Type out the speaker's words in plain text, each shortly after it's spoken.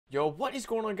Yo, what is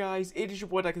going on, guys? It is your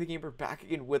boy DuckyTheGamer back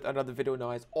again with another video. Now,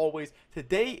 as always,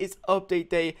 today is update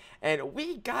day, and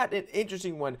we got an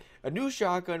interesting one. A new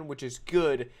shotgun, which is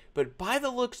good, but by the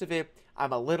looks of it,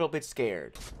 I'm a little bit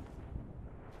scared.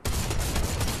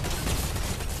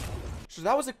 So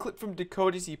that was a clip from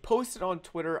DuckyTheGamer. He posted on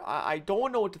Twitter. I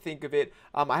don't know what to think of it.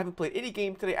 I haven't played any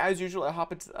game today. As usual, I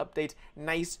hop into the update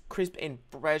nice, crisp, and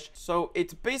fresh. So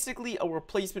it's basically a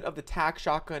replacement of the TAC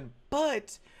shotgun,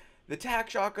 but the TAC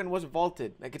shotgun was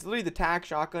vaulted. Like, it's literally the TAC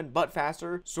shotgun, but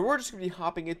faster. So we're just going to be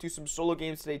hopping into some solo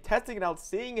games today, testing it out,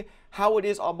 seeing how it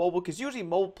is on mobile, because usually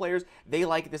mobile players, they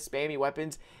like the spammy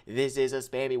weapons. This is a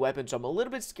spammy weapon, so I'm a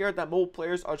little bit scared that mobile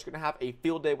players are just going to have a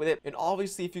field day with it. And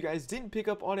obviously, if you guys didn't pick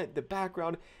up on it, the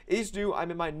background is new.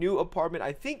 I'm in my new apartment.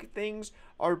 I think things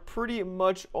are pretty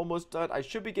much almost done. I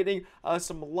should be getting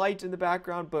some light in the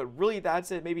background, but really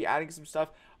that's it. Maybe adding some stuff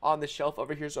on the shelf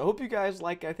over here. So I hope you guys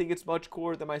like it. I think it's much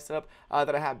cooler than my setup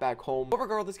that I have back home. But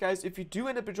regardless, guys, if you do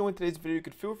end up enjoying today's video, you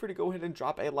could feel free to go ahead and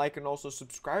drop a like and also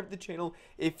subscribe to the channel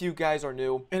if you guys are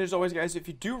new. And as always, guys, if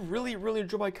you do really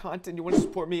enjoy my content and you want to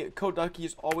support me, code Ducky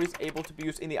is always able to be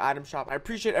used in the item shop. I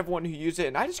appreciate everyone who uses it,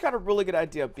 and I just got a really good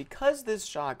idea. Because this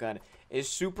shotgun is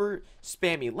super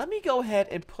spammy, let me go ahead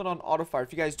and put on auto fire.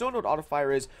 If you guys don't know what auto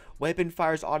fire is, weapon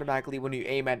fires automatically when you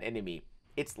aim at an enemy.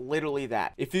 It's literally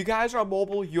that. If you guys are on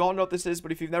mobile, you all know what this is,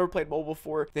 but if you've never played mobile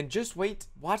before, then just wait,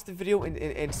 watch the video,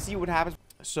 and see what happens.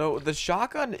 So the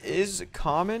shotgun is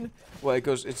common. Well, it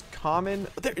goes, it's common.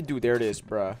 There, dude, there it is,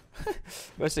 bruh.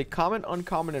 Let's say common,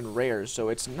 uncommon, and rare. So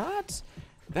it's not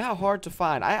that hard to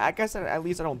find. I guess at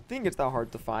least I don't think it's that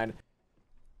hard to find.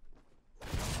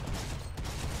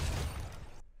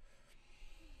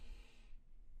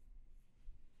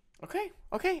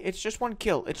 Okay, it's just one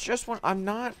kill. It's just one.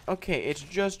 It's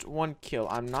just one kill.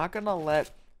 I'm not gonna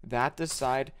let that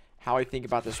decide how I think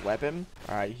about this weapon.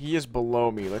 Alright, he is below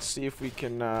me. Let's see if we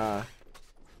can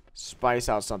spice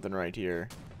out something right here.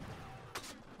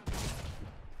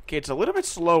 Okay, it's a little bit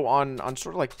slow on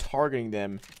sort of like targeting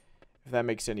them, if that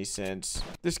makes any sense.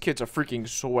 This kid's a freaking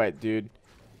sweat, dude.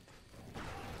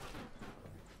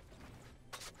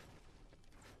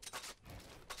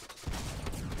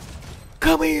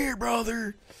 Come here,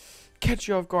 brother. Catch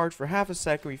you off guard for half a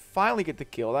second. We finally get the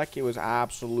kill. That kid was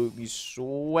absolutely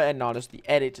sweating on us. The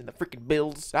edits and the freaking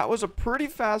builds. That was a pretty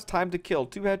fast time to kill.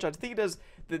 2 headshots. I think it does.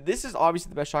 This is obviously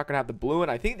the best shotgun to have, the blue,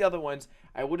 and I think the other ones,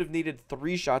 I would have needed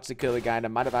 3 shots to kill the guy, and I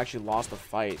might have actually lost the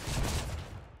fight.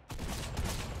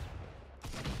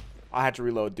 I had to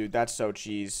reload, dude. That's so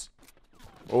cheese.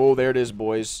 Oh, there it is,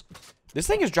 boys. This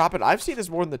thing is dropping. I've seen this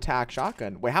more than the TAC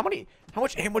shotgun. Wait, how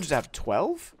much ammo does it have?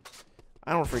 12?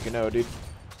 I don't freaking know, dude.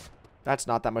 That's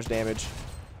not that much damage.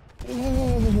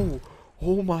 Ooh,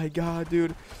 oh my god,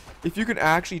 dude. If you can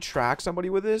actually track somebody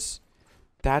with this,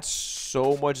 that's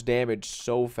so much damage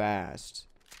so fast.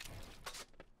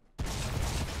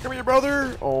 Come here,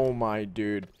 brother. Oh my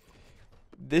dude.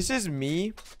 This is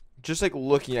me just like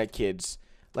looking at kids.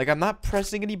 Like, I'm not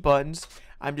pressing any buttons.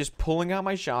 I'm just pulling out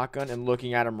my shotgun and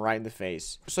looking at them right in the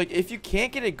face. It's like, if you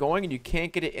can't get it going and you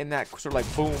can't get it in that sort of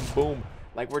like boom, boom,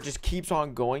 like where it just keeps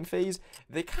on going phase,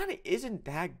 that kind of isn't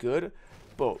that good.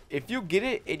 But if you get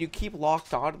it and you keep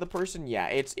locked onto the person, yeah,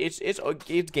 it's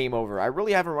game over. I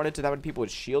really haven't run into that many people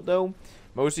with shield though.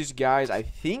 Most of these guys, I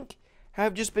think,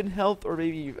 have just been health or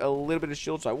maybe a little bit of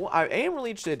shield. So I am really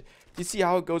interested to see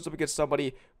how it goes up against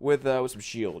somebody with some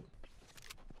shield.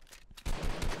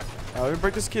 Let me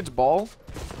break this kid's ball.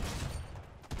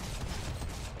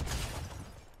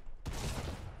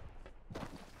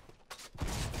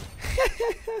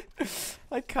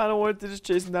 I kind of wanted to just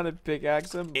chase him down and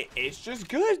pickaxe him. It's just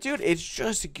good, dude. It's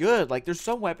just good. Like, there's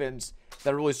some weapons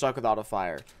that really suck with auto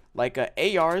fire. Like,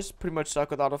 ARs pretty much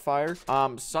suck with auto fire.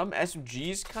 Some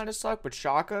SMGs kind of suck, but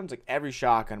shotguns, like every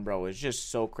shotgun, bro, is just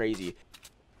so crazy.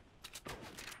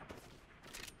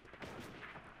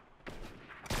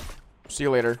 See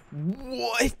you later.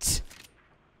 What?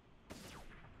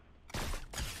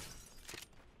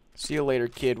 See you later,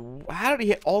 kid. How did he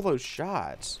hit all those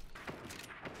shots?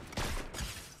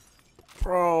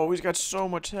 Bro, he's got so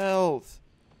much health.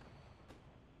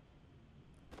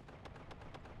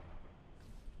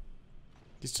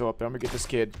 He's still up there. I'm gonna get this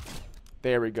kid.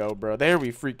 There we go, bro. There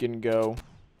we freaking go.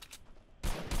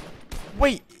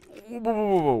 Wait.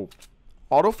 Whoa.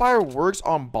 Auto fire works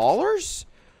on ballers?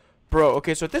 Bro,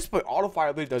 okay, so at this point, auto fire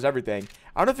literally does everything.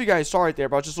 I don't know if you guys saw right there,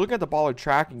 but I was just looking at the baller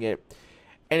tracking it,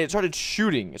 and it started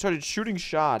shooting. It started shooting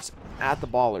shots at the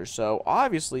baller. So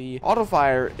obviously, auto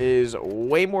fire is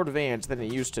way more advanced than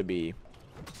it used to be.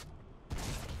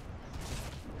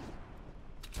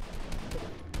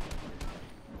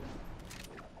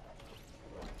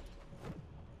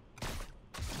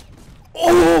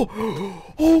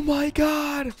 Oh! Oh my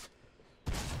god!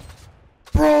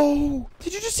 Bro!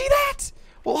 Did you just see that?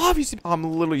 Well, obviously, I'm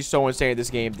literally so insane at this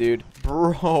game, dude.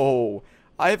 Bro!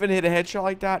 I haven't hit a headshot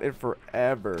like that in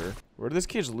forever. Where did this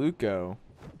kid's loot go?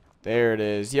 There it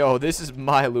is. Yo, this is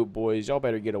my loot, boys. Y'all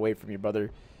better get away from me, brother.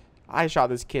 I shot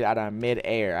this kid out of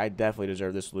mid-air. I definitely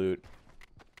deserve this loot.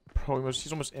 Bro,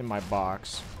 he's almost in my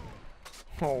box.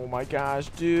 Oh my gosh,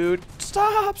 dude.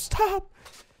 Stop, stop.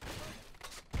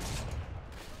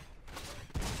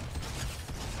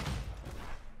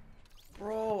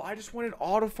 Bro, I just wanted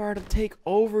Autofire to take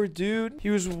over, dude.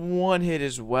 He was one hit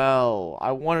as well.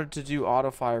 I wanted to do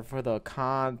Autofire for the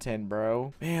content,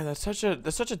 bro. Man, that's such a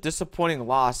disappointing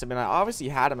loss. I mean, I obviously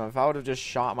had him if I would have just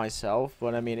shot myself,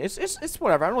 but I mean, it's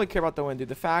whatever. I don't really care about the win, dude.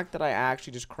 The fact that I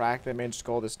actually just cracked the main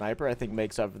skull of the sniper, I think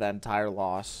makes up for that entire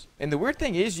loss. And the weird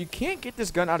thing is, you can't get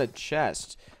this gun out of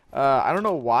chest. I don't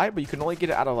know why, but you can only get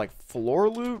it out of like floor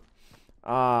loot.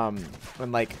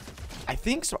 And like, I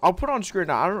think so. I'll put it on screen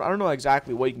now. I don't know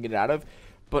exactly what you can get it out of,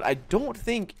 but I don't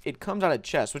think it comes out of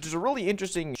chest, which is a really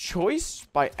interesting choice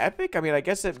by Epic. I mean, I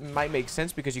guess it might make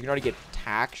sense because you can already get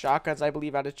tac shotguns, I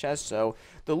believe, out of chest. So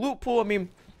the loot pool, I mean,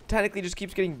 technically just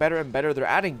keeps getting better and better. They're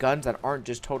adding guns that aren't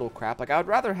just total crap. Like, I would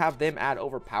rather have them add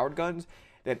overpowered guns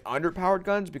than underpowered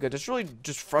guns, because it's really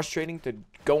just frustrating to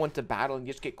go into battle and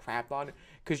just get crapped on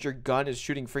because your gun is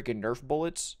shooting freaking Nerf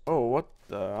bullets. Oh, what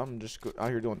the? I'm just out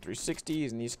here doing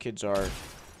 360s, and these kids are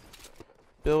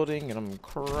building, and I'm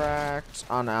cracked.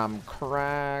 And I'm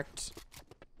cracked.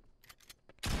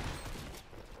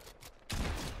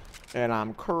 And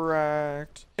I'm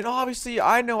correct. And obviously,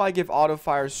 I know I give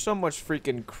Autofire so much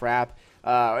freaking crap.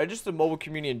 And just the mobile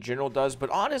community in general does, but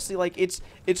honestly, like, it's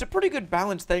a pretty good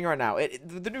balanced thing right now.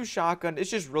 The new shotgun,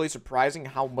 it's just really surprising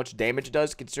how much damage it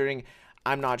does, considering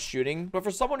I'm not shooting. But for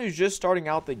someone who's just starting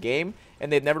out the game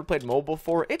and they've never played mobile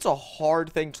before, it's a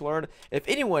hard thing to learn. If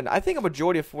anyone, I think a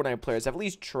majority of Fortnite players have at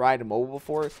least tried mobile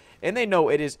before, and they know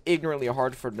it is ignorantly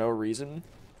hard for no reason.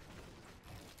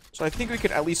 So I think we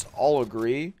could at least all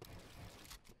agree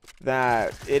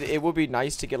that it would be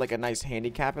nice to get like a nice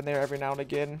handicap in there every now and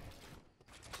again.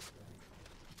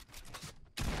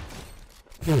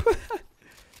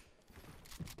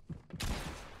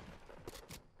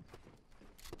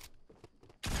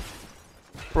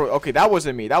 Bro, okay, that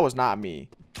wasn't me. That was not me.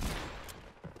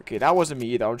 Okay, that wasn't me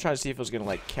either. I'm trying to see if it was gonna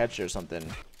like catch or something.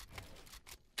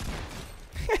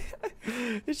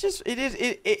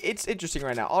 It's interesting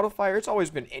right now. Autofire, it's always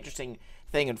been an interesting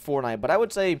thing in Fortnite, but I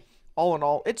would say all in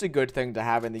all, it's a good thing to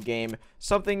have in the game.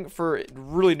 Something for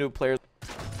really new players.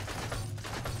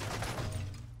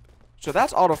 So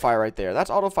that's Autofire right there. That's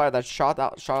Autofire that shot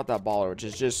out that baller, which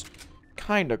is just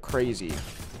kind of crazy.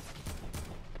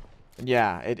 And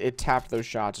yeah, it tapped those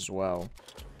shots as well.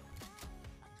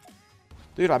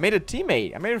 Dude, I made a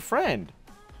teammate. I made a friend.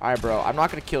 All right, bro. I'm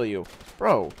not going to kill you.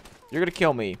 Bro, you're going to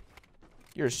kill me.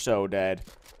 You're so dead.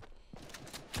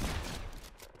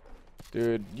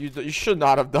 Dude, you should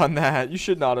not have done that. You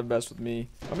should not have messed with me.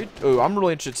 Oh, I'm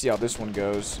really interested to see how this one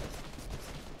goes.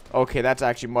 Okay, that's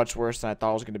actually much worse than I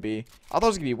thought it was going to be. I thought it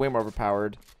was going to be way more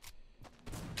overpowered.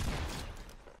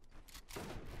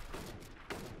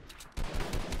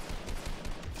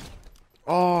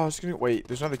 Oh, it's going to... Wait,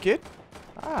 there's another kid?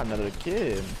 Ah, another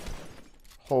kid.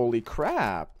 Holy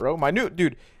crap, bro. My new...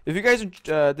 Dude, if you guys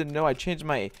didn't know, I changed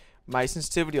my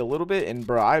sensitivity a little bit. And,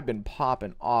 bro, I've been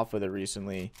popping off with it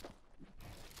recently.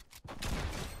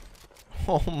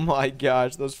 Oh, my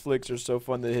gosh. Those flicks are so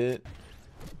fun to hit.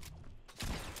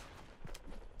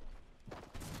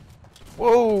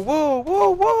 Whoa, whoa,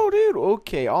 whoa, whoa, dude.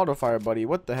 Okay, Autofire, buddy.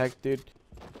 What the heck, dude?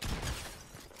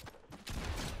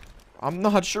 I'm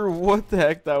not sure what the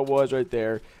heck that was right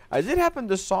there. I did happen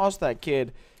to sauce that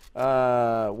kid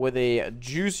with a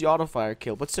juicy Autofire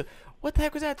kill. But so, what the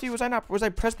heck was that, dude? Was I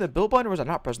pressing the build button or was I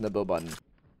not pressing the build button?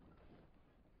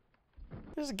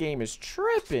 This game is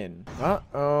tripping.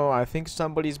 Uh-oh, I think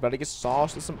somebody's about to get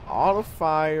sauced with some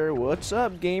Autofire. What's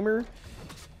up, gamer?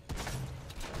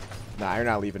 Nah, you're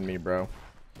not leaving me, bro.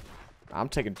 I'm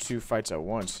taking 2 fights at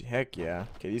once. Heck yeah.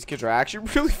 Okay, these kids are actually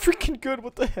really freaking good.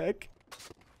 What the heck?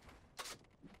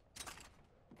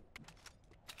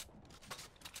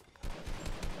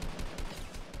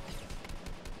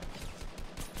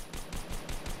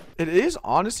 It is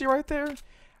honesty right there. I don't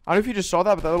know if you just saw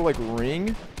that, but that little like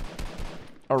ring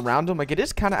around him, like, it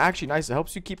is kind of actually nice. It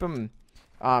helps you keep him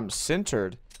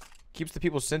centered. Keeps the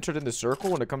people centered in the circle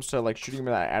when it comes to like shooting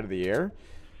them out of the air.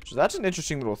 So that's an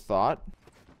interesting little thought.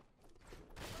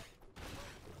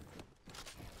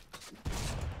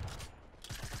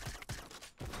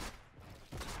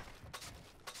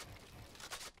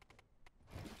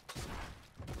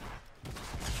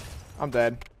 I'm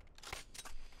dead.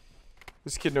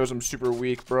 This kid knows I'm super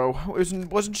weak, bro.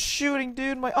 Wasn't shooting,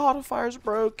 dude. My auto fire's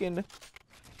broken.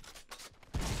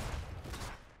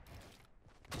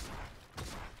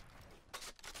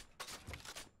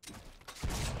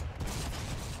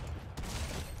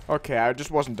 Okay, I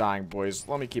just wasn't dying, boys.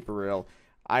 Let me keep it real.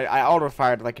 I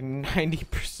auto-fired like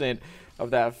 90%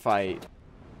 of that fight.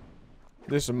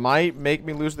 This might make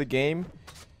me lose the game.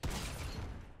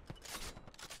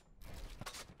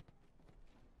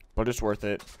 But it's worth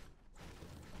it.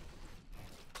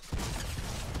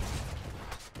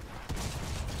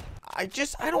 I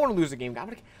don't want to lose the game. I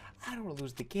don't want to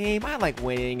lose the game. I like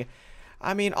winning.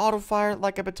 I mean, auto fire,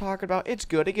 like I've been talking about, it's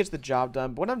good. It gets the job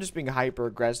done. But when I'm just being hyper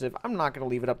aggressive, I'm not going to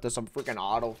leave it up to some freaking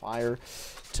auto fire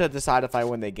to decide if I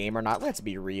win the game or not. Let's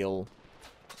be real.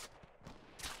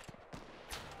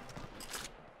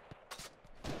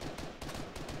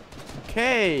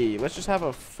 Okay, let's just have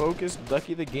a focused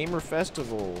Ducky the Gamer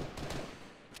festival.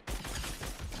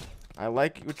 I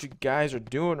like what you guys are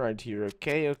doing right here.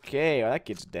 Okay, okay. Oh, that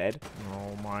kid's dead.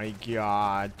 Oh my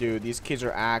god. Dude, these kids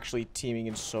are actually teaming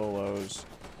in solos.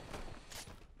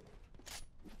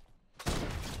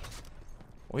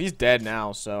 Well, he's dead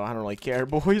now, so I don't really care,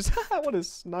 boys. I want to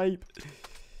snipe.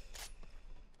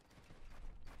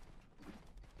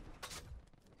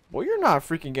 Well, you're not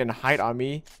freaking getting height on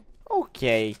me.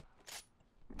 Okay.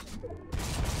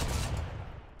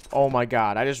 Oh my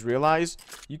god, I just realized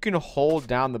you can hold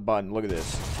down the button. Look at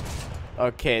this.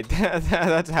 Okay,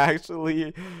 that's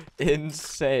actually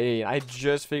insane. I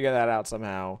just figured that out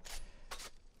somehow.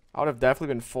 I would have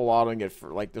definitely been full autoing it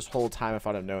for like this whole time if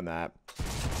I'd have known that.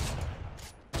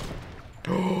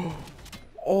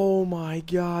 Oh my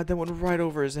god, that went right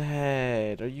over his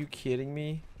head. Are you kidding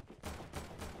me?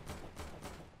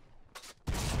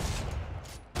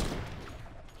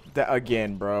 That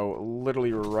again, bro.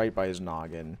 Literally right by his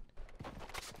noggin.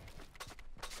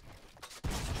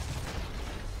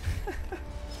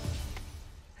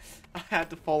 I had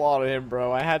to full auto him,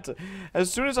 bro. I had to.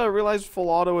 As soon as I realized full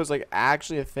auto was like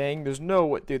actually a thing, there's no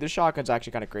way, dude. This shotgun's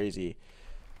actually kind of crazy.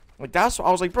 Like that's what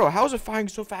I was like, bro. How is it firing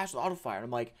so fast with auto fire? And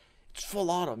I'm like, it's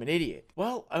full auto. I'm an idiot.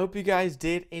 Well, I hope you guys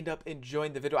did end up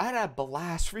enjoying the video. I had a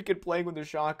blast freaking playing with the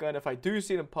shotgun. If I do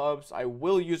see it in pubs, I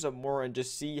will use it more and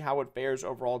just see how it fares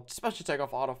overall, especially take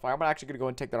off auto fire. I'm actually going to go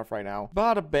and take that off right now.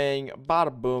 Bada bang,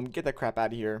 bada boom. Get that crap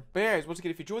out of here. But anyways, once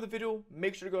again, if you enjoyed the video,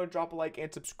 make sure to go and drop a like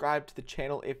and subscribe to the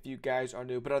channel if you guys are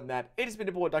new. But other than that, it has been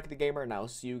your boy, DuckyTheGamer, and I'll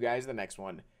see you guys in the next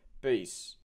one. Peace.